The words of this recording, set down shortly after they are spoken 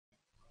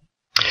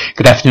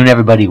Good afternoon,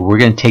 everybody. We're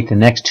going to take the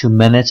next 2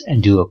 minutes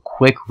and do a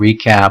quick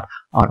recap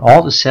on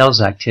all the sales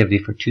activity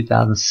for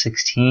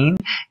 2016.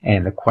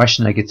 And the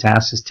question that gets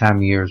asked this time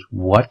of year is,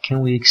 what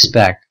can we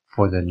expect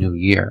for the new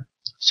year?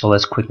 So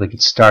let's quickly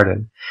get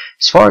started.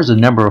 As far as the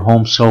number of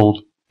homes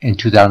sold in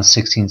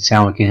 2016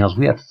 San Joaquin Hills,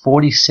 we had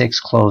 46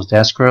 closed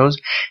escrows,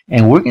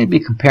 and we're going to be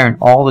comparing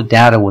all the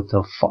data with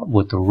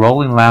the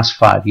rolling last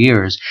 5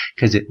 years,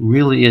 because it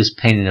really is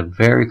painting a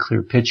very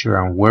clear picture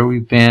on where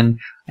we've been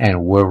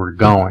and where we're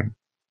going.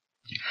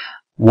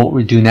 What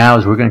we do now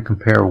is we're going to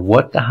compare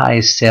what the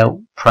highest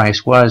sale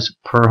price was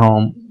per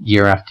home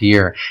year after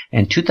year.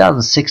 In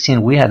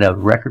 2016, we had a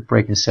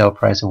record-breaking sale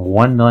price of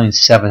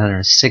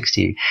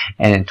 $1,760,000,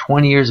 and in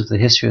 20 years of the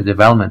history of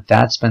development,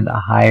 that's been the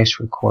highest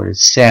recorded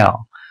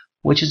sale,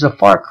 which is a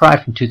far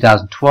cry from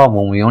 2012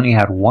 when we only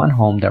had one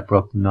home that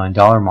broke the $1 million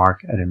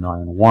mark at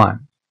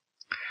 $1,001,000.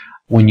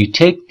 When you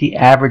take the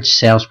average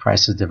sales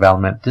price of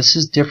development, this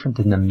is different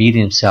than the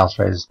median sales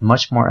price. It's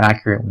much more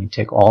accurate when you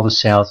take all the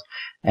sales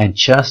and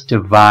just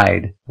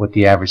divide what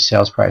the average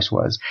sales price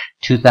was.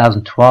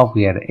 2012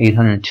 we had an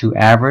 802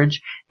 average.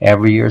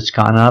 Every year it's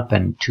gone up,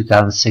 and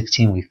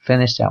 2016 we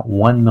finished at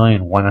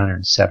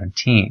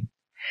 1,117,000.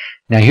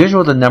 Now here's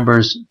where the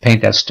numbers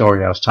paint that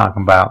story I was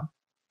talking about.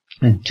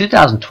 In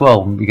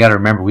 2012, we got to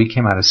remember, we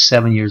came out of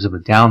 7 years of a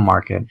down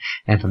market,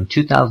 and from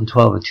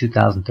 2012 to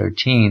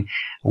 2013,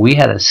 we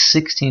had a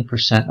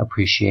 16%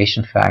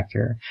 appreciation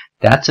factor.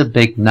 That's a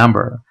big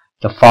number.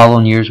 The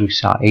following years, we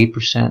saw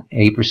 8%,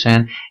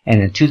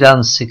 and in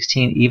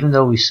 2016, even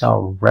though we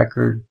saw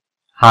record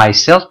high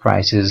sales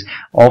prices,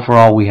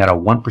 overall we had a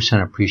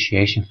 1%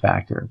 appreciation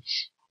factor.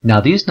 Now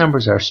these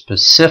numbers are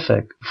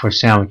specific for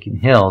San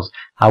Joaquin Hills.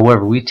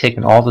 However, we've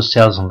taken all the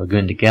sales in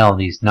Laguna de Guel, and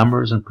these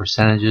numbers and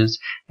percentages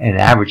and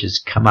averages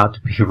come out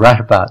to be right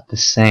about the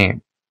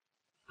same.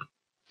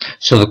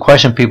 So the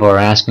question people are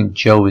asking,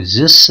 Joe, is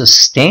this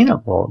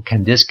sustainable?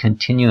 Can this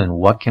continue, and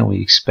what can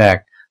we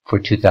expect for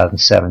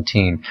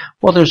 2017?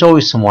 Well, there's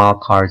always some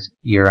wild cards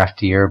year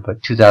after year,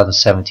 but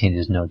 2017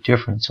 is no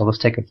different. So let's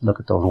take a look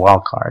at those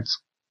wild cards.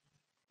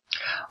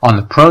 On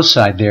the pro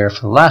side there,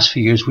 for the last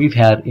few years, we've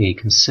had a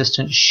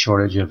consistent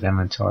shortage of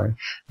inventory,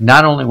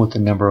 not only with the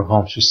number of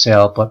homes for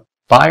sale, but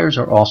buyers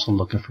are also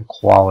looking for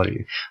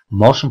quality.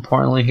 Most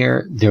importantly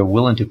here, they're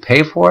willing to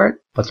pay for it,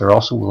 but they're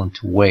also willing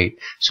to wait.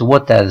 So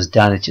what that has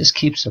done, it just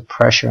keeps the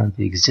pressure on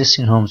the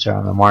existing homes that are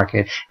on the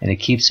market, and it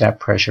keeps that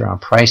pressure on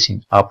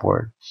pricing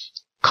upward.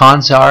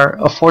 Cons are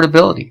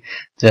affordability.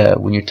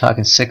 When you're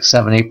talking 6,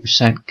 7,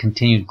 8%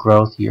 continued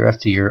growth year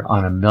after year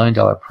on $1 million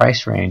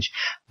price range,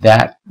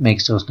 that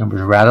makes those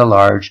numbers rather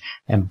large,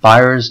 and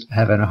buyers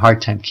have had a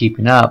hard time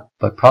keeping up,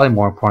 but probably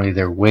more importantly,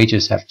 their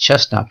wages have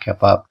just not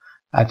kept up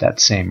at that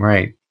same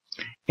rate.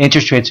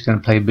 Interest rates are going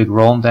to play a big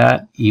role in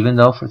that, even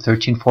though for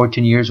 13,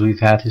 14 years we've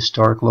had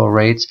historic low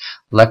rates.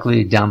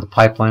 Luckily, down the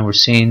pipeline, we're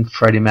seeing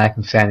Freddie Mac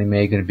and Fannie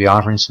Mae going to be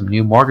offering some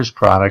new mortgage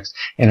products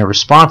in a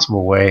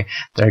responsible way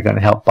that are going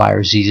to help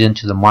buyers ease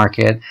into the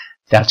market.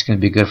 That's going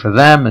to be good for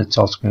them, and it's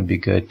also going to be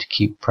good to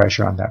keep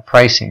pressure on that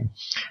pricing.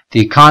 The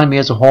economy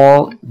as a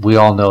whole, we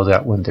all know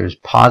that when there's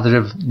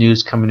positive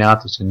news coming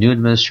out, there's a new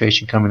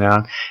administration coming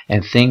out,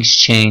 and things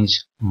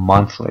change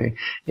monthly.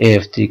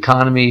 If the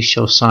economy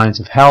shows signs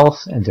of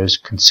health and there's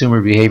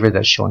consumer behavior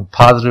that's showing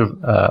positive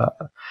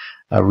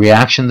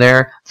reaction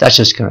there, that's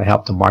just going to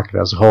help the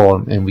market as a whole,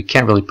 and we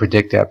can't really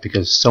predict that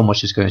because so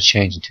much is going to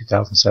change in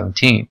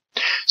 2017.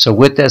 So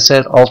with that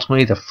said,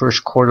 ultimately the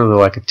first quarter,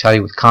 though, I can tell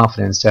you with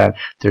confidence that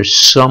there's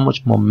so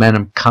much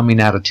momentum coming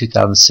out of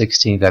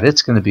 2016 that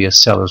it's going to be a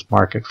seller's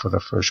market for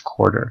the first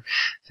quarter.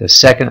 The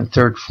second and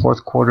third,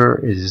 fourth quarter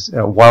is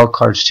wild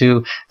cards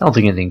too. I don't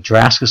think anything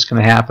drastic is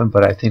going to happen,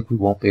 but I think we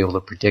won't be able to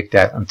predict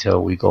that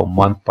until we go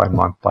month by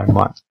month by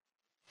month.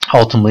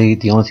 Ultimately,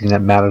 the only thing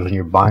that matters when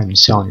you're buying and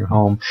selling your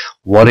home,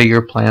 what are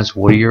your plans,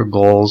 what are your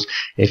goals?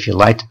 If you'd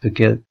like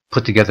to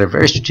put together a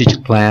very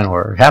strategic plan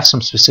or have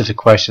some specific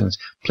questions,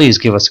 please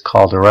give us a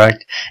call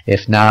direct.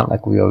 If not,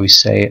 like we always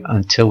say,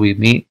 until we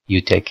meet,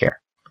 you take care.